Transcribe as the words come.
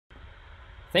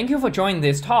Thank you for joining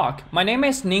this talk. My name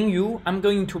is Ning Yu. I'm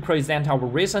going to present our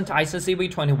recent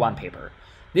ICCV 21 paper.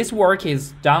 This work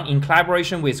is done in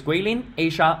collaboration with Guilin,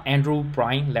 Aysegul, Andrew,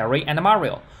 Bryan, Larry, and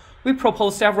Mario. We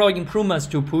propose several improvements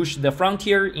to push the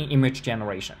frontier in image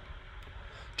generation.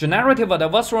 Generative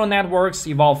adversarial networks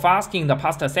evolved fast in the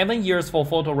past 7 years for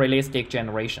photorealistic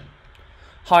generation.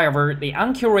 However, the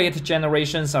uncurated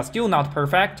generations are still not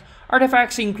perfect.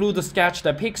 Artifacts include sketched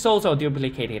pixels or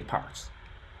duplicated parts.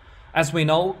 As we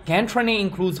know, GAN training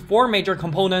includes 4 major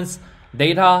components: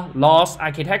 data, loss,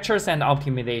 architectures, and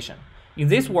optimization. In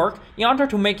this work, in order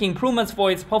to make improvements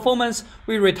for its performance,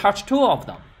 we retouch 2 of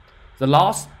them: the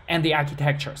loss and the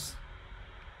architectures.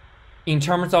 In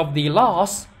terms of the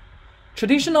loss,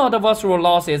 traditional adversarial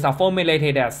losses are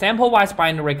formulated as sample-wise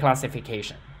binary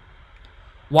classification,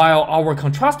 while our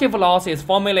contrastive loss is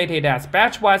formulated as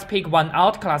batch-wise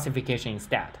pick-one-out classification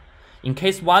instead. In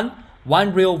case 1,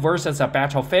 one real versus a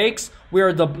batch of fakes,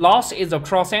 where the loss is a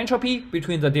cross-entropy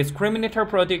between the discriminator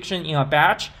prediction in a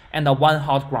batch and the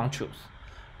one-hot ground truth.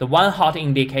 The one-hot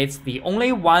indicates the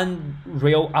only one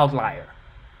real outlier.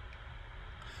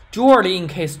 Dually in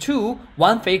case 2,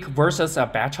 one fake versus a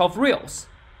batch of reals.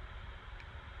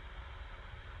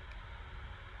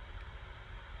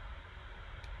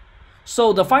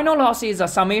 So the final loss is a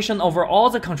summation over all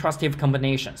the contrastive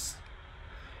combinations.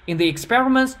 In the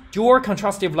experiments, dual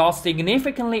contrastive loss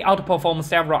significantly outperforms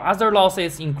several other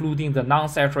losses, including the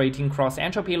non-saturating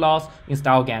cross-entropy loss in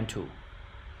style GAN 2.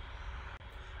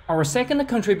 Our second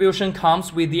contribution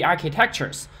comes with the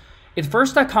architectures. It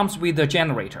first comes with the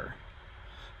generator.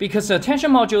 Because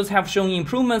attention modules have shown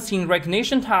improvements in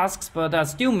recognition tasks but are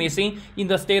still missing in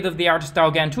the state-of-the-art style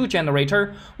GAN 2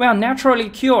 generator, we are naturally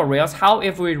curious how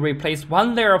if we replace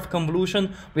one layer of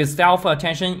convolution with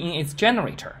self-attention in its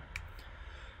generator.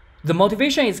 The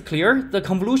motivation is clear: the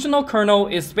convolutional kernel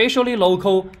is spatially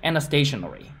local and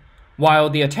stationary, while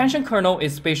the attention kernel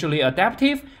is spatially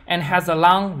adaptive and has a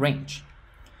long range.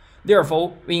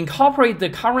 Therefore, we incorporate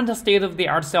the current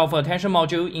state-of-the-art self-attention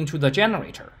module into the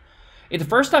generator. It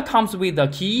first comes with the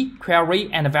key,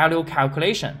 query, and value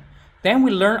calculation. Then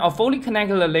we learn a fully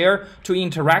connected layer to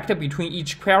interact between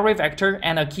each query vector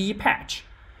and a key patch.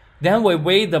 Then we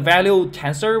weigh the value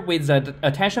tensor with the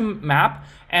attention map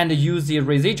and use the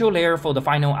residual layer for the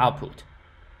final output.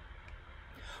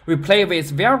 We play with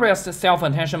various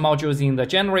self-attention modules in the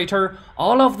generator.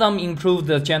 All of them improve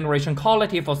the generation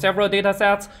quality for several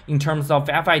datasets in terms of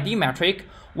FID metric,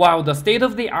 while the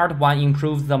state-of-the-art one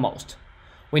improves the most.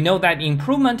 We know that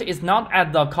improvement is not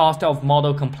at the cost of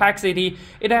model complexity.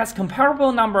 It has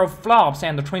comparable number of flops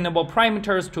and trainable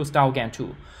parameters to style GAN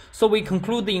 2. So we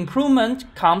conclude the improvement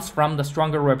comes from the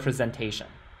stronger representation.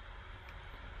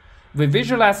 We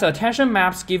visualize attention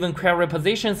maps given query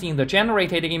positions in the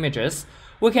generated images.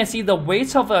 We can see the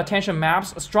weights of attention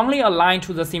maps strongly aligned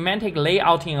to the semantic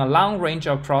layout in a long range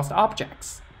across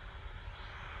objects.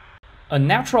 A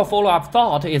natural follow-up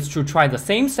thought is to try the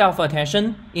same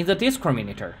self-attention in the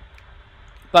discriminator.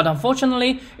 But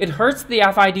unfortunately, it hurts the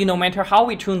FID no matter how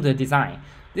we tune the design.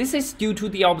 This is due to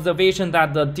the observation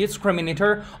that the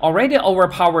discriminator already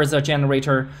overpowers the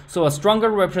generator, so a stronger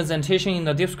representation in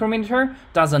the discriminator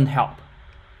doesn't help.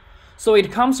 So it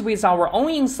comes with our own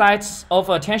insights of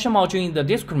attention module in the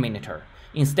discriminator.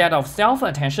 Instead of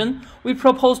self-attention, we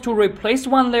propose to replace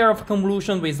one layer of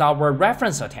convolution with our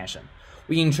reference attention.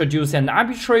 We introduce an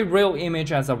arbitrary real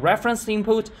image as a reference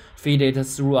input, feed it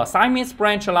through a Siamese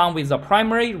branch along with the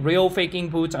primary real fake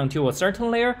input until a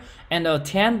certain layer, and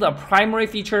attend the primary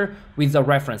feature with the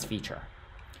reference feature.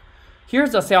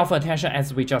 Here's the self-attention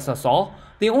as we just saw.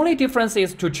 The only difference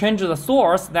is to change the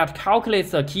source that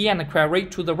calculates the key and query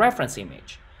to the reference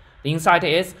image. The insight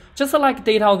is, just like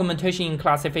data augmentation in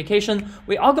classification,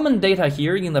 we augment data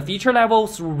here in the feature level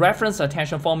through reference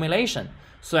attention formulation,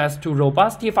 so as to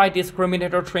robustify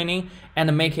discriminator training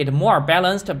and make it more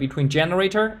balanced between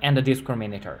generator and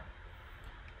discriminator.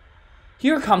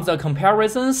 Here comes the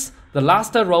comparisons. The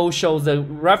last row shows the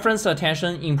reference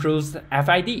attention improves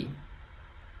FID.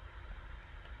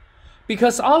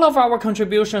 Because all of our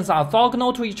contributions are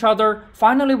orthogonal to each other,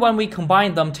 finally when we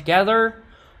combine them together,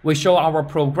 we show our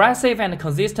progressive and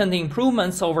consistent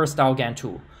improvements over style GAN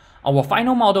 2. Our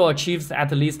final model achieves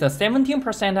at least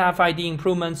 17% FID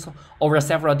improvements over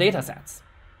several datasets.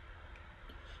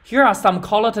 Here are some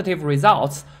qualitative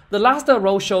results. The last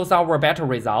row shows our better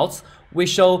results. We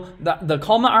show the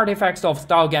common artifacts of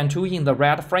style GAN 2 in the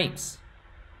red frames.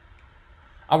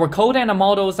 Our code and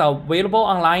models are available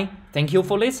online. Thank you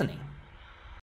for listening.